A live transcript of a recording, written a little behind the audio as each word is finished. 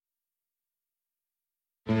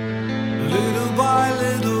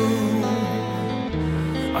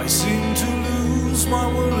I seem to lose my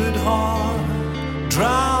worried heart,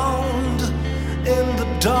 drowned in the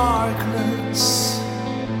darkness.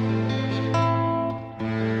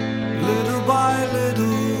 Little by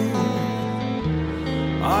little,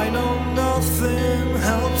 I know nothing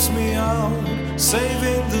helps me out,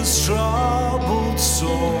 saving this troubled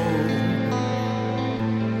soul.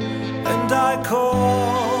 And I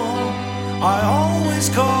always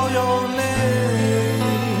call your name,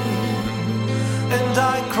 and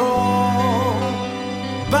I crawl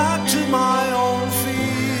back to my own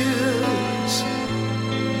fears.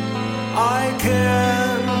 I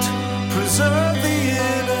can't preserve the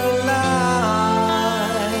inner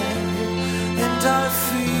light, and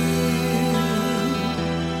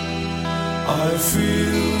I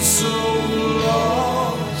feel so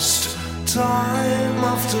lost, time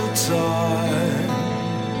after time.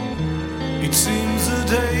 It seems the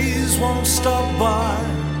days won't stop by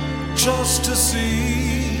just to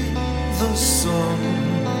see the sun.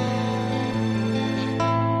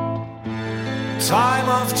 Time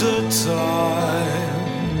after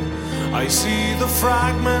time, I see the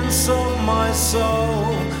fragments of my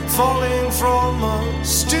soul falling from a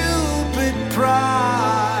stupid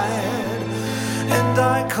pride. And I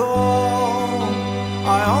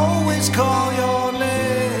always call your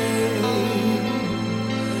name,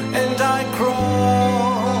 and I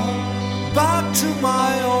crawl back to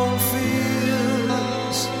my own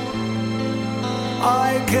fears. I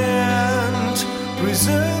can't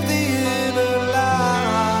preserve the inner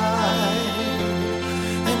light,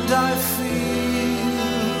 and I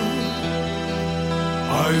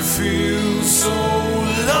feel so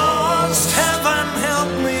lost. Heaven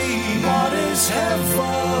help me. What is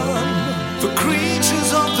heaven? The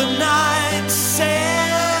creatures of the night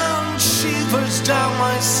send shivers down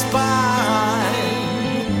my spine,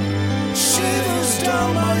 shivers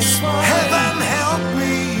down my spine. Heaven help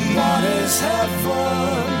me. What is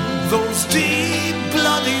heaven? Those deep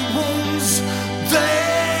bloody wounds